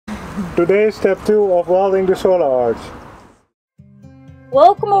Today is step 2 of welding the solar arch.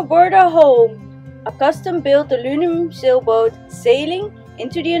 Welcome aboard our home, a custom-built aluminum sailboat sailing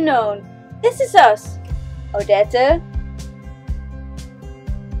into the unknown. This is us, Odette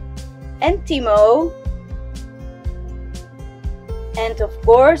and Timo, and of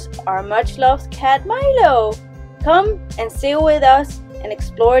course our much-loved cat Milo. Come and sail with us and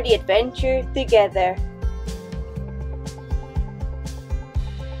explore the adventure together.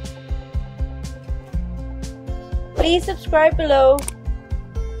 Please subscribe below.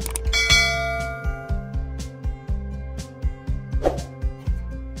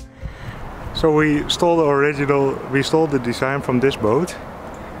 So we stole the design from this boat,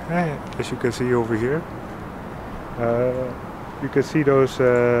 as you can see over here. You can see those,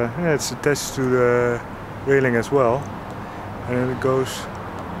 it's attached to the railing as well, and then it goes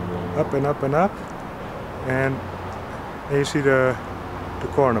up and up and up, and you see the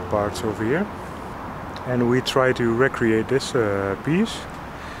corner parts over here. And we try to recreate this piece.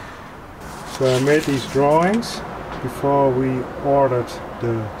 So I made these drawings before we ordered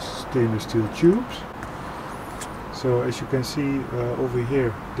the stainless steel tubes. So as you can see over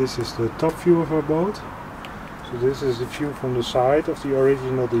here, this is the top view of our boat. So this is the view from the side of the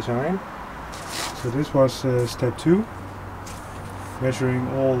original design. So this was step 2, measuring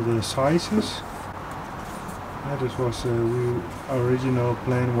all the sizes. This was our original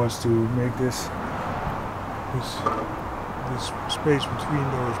plan was to make this space between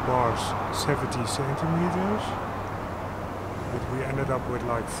those bars 70 centimeters, but we ended up with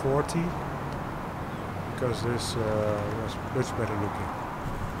like 40 because this was much better looking.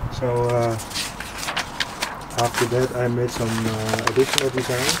 So after that I made some additional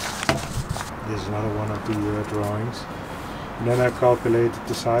designs. This is another one of the drawings, and then I calculated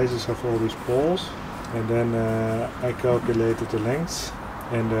the sizes of all these poles, and then I calculated the lengths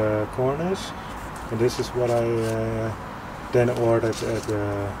and the corners. And this is what I then ordered at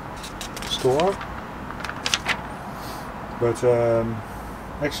the store. But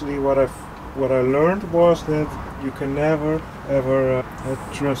actually what I learned was that you can never ever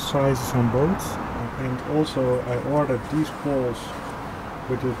trust sizes on boats. And also I ordered these poles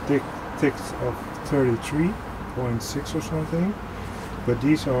with a thick of 33.6 or something, but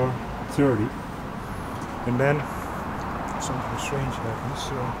these are 30. And then something strange happens.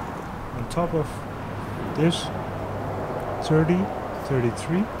 So on top of this 30,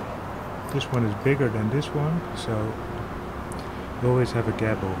 33, this one is bigger than this one, so you always have a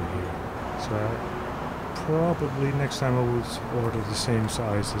gap over here. So probably next time I would order the same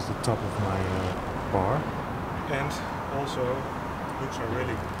size as the top of my bar. And also looks are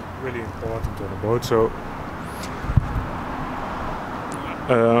really important on a boat. So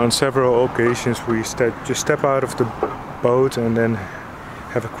on several occasions we just step out of the boat and then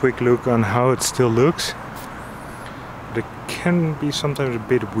have a quick look on how it still looks. It can be sometimes a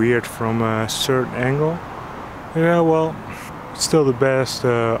bit weird from a certain angle. Yeah, well, it's still the best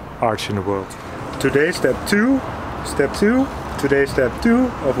arch in the world. Today's step 2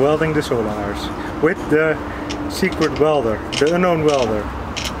 of welding the solar arch with the secret welder, the unknown welder.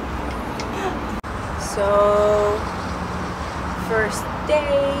 So, first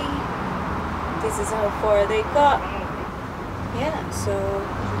day, this is how far they got. Yeah, so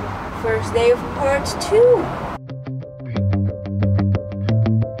first day of part 2.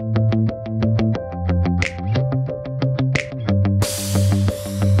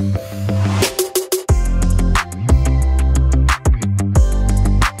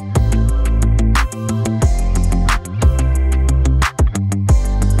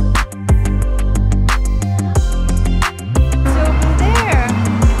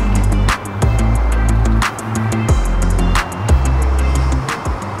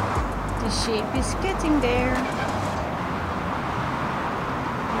 Shape is getting there.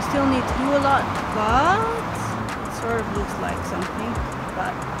 We still need to do a lot, but it sort of looks like something,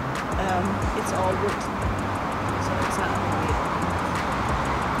 but it's all wood, so it's not really.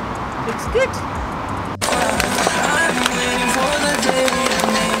 Looks good. I'm waiting for the day to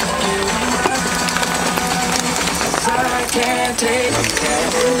make you mine. I can't take it.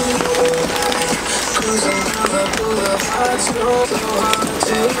 Cruising down the boulevard, slow down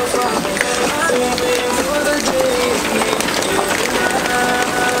till you find me. I'm waiting for the day to make you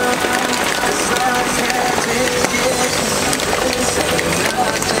mine. 'Cause I can't take it.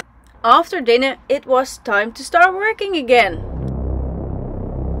 After dinner, it was time to start working again.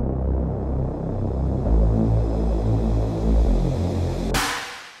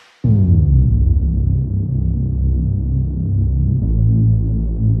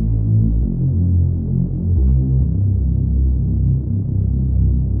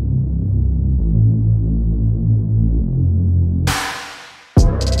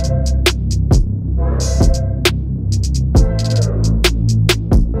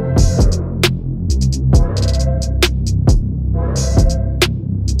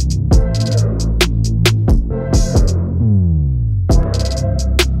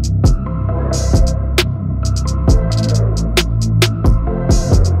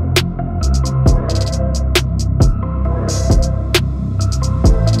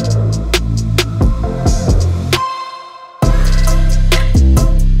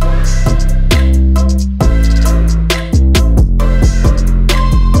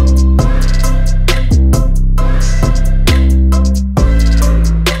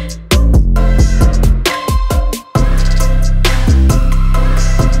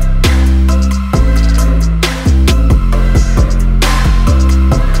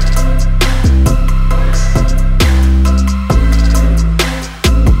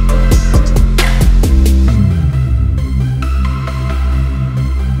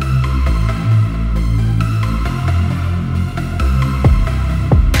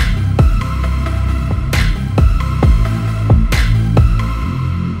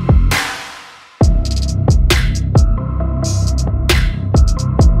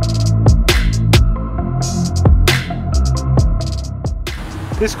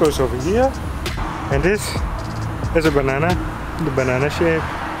 This goes over here, and this is a banana, the banana shape,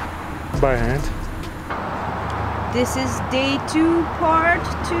 by hand. This is day 2, part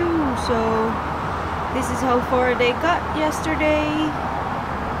 2, so this is how far they got yesterday.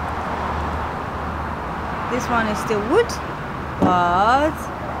 This one is still wood, but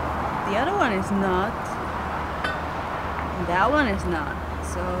the other one is not. And that one is not.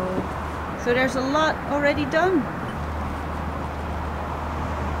 So there's a lot already done.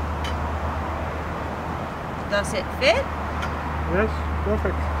 Does it fit? Yes,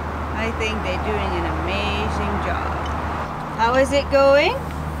 perfect. I think they're doing an amazing job. How is it going?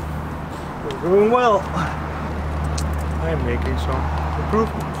 We're going well. I'm making some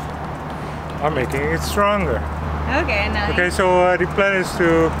improvements. I'm making it stronger. Okay, nice. Okay, so the plan is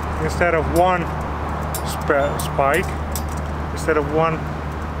to, instead of one spike, instead of one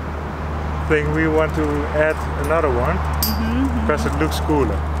thing, we want to add another one because it looks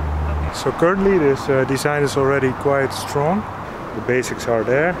cooler. Okay. So currently this design is already quite strong. The basics are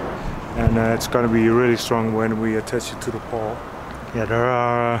there, and it's going to be really strong when we attach it to the pole. Yeah, there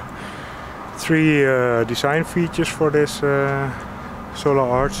are 3 design features for this solar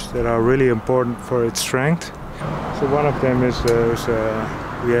arch that are really important for its strength. So one of them is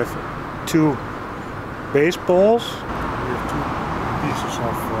we have 2 base poles. We have 2 pieces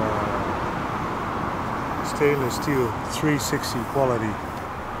of stainless steel 360 quality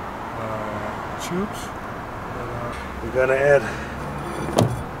tubes. We're gonna add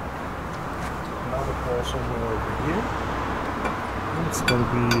another pole somewhere over here. It's gonna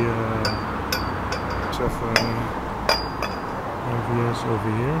be RVS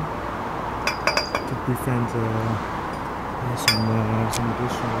over here to prevent some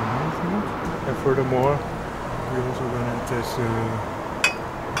additional movement. And furthermore, we're also gonna attach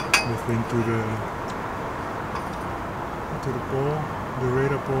the thing to the pole, the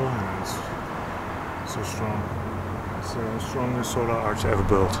radar pole, and it's so strong. It's the strongest solar arch ever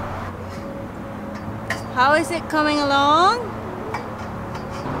built. How is it coming along?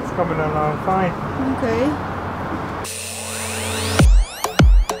 It's coming along fine. Okay.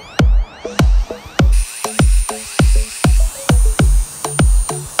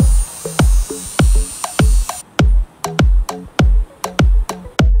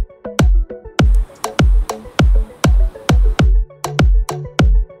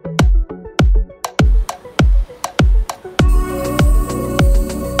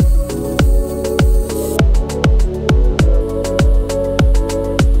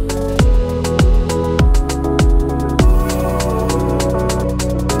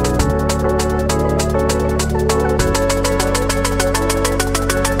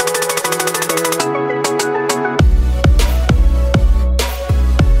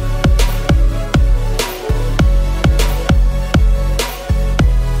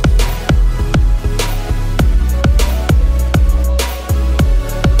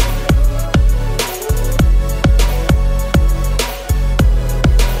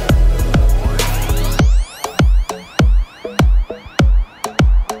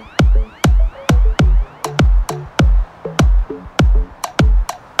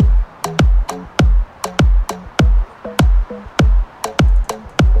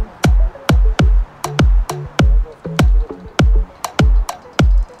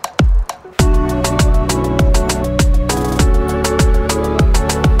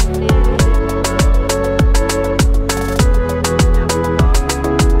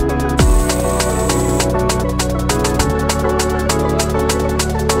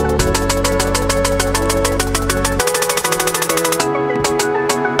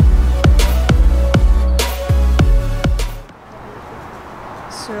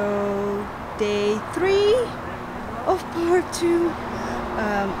 So day 3 of part 2.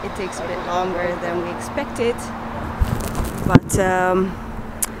 It takes a bit longer than we expected, but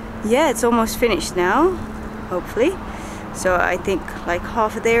yeah, it's almost finished now, hopefully. So I think like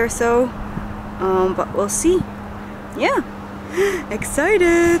half a day or so, but we'll see. Yeah,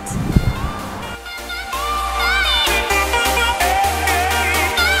 excited!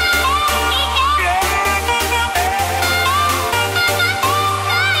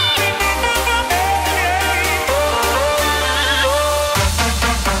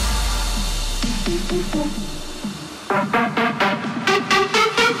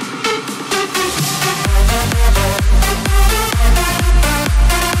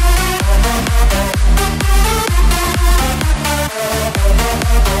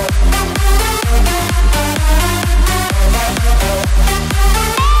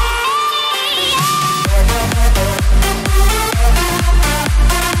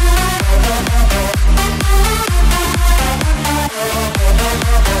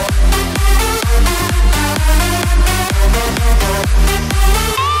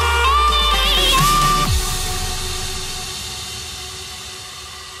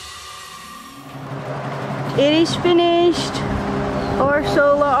 It is finished, our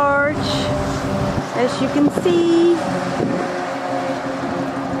solar arch, as you can see.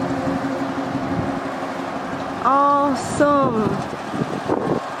 Awesome,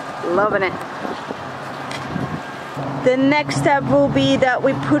 loving it. The next step will be that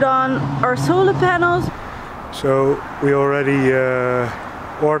we put on our solar panels. So we already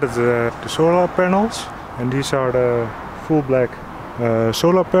ordered the solar panels, and these are the full black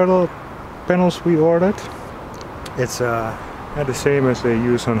solar panels we ordered. It's the same as they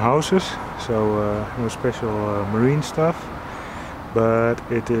use on houses, so no special marine stuff, but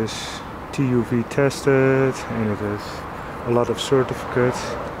it is TUV tested and it has a lot of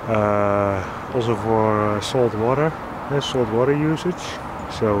certificates, also for salt water usage.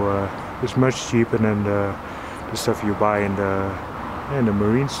 So it's much cheaper than the stuff you buy in the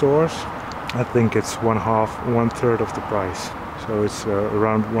marine stores. I think it's one third of the price. So it's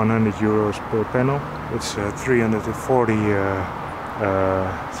around 100 euros per panel. It's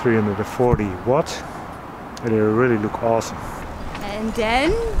 340 watts. And they really look awesome. And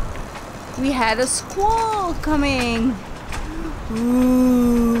then we had a squall coming.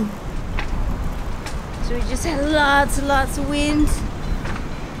 Ooh. So we just had lots and lots of wind.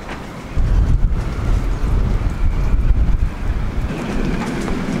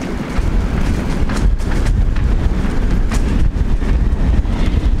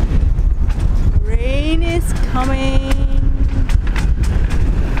 Rain is coming.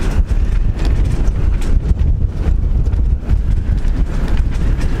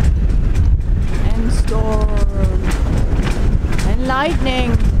 And storm. And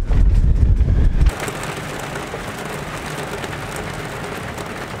lightning.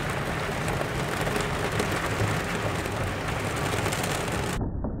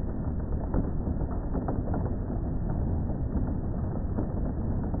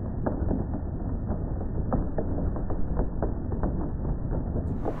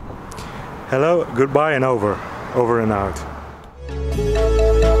 Hello, goodbye and over. Over and out.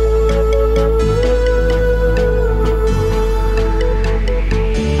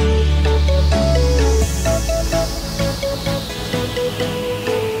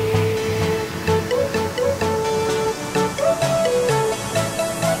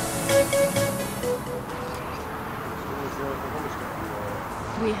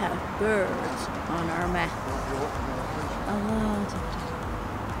 We have birds on our map.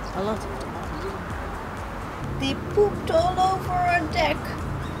 A lot of them. They pooped all over our deck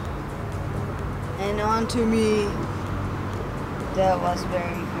and onto me. That was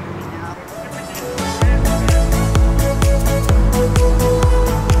very, very loud.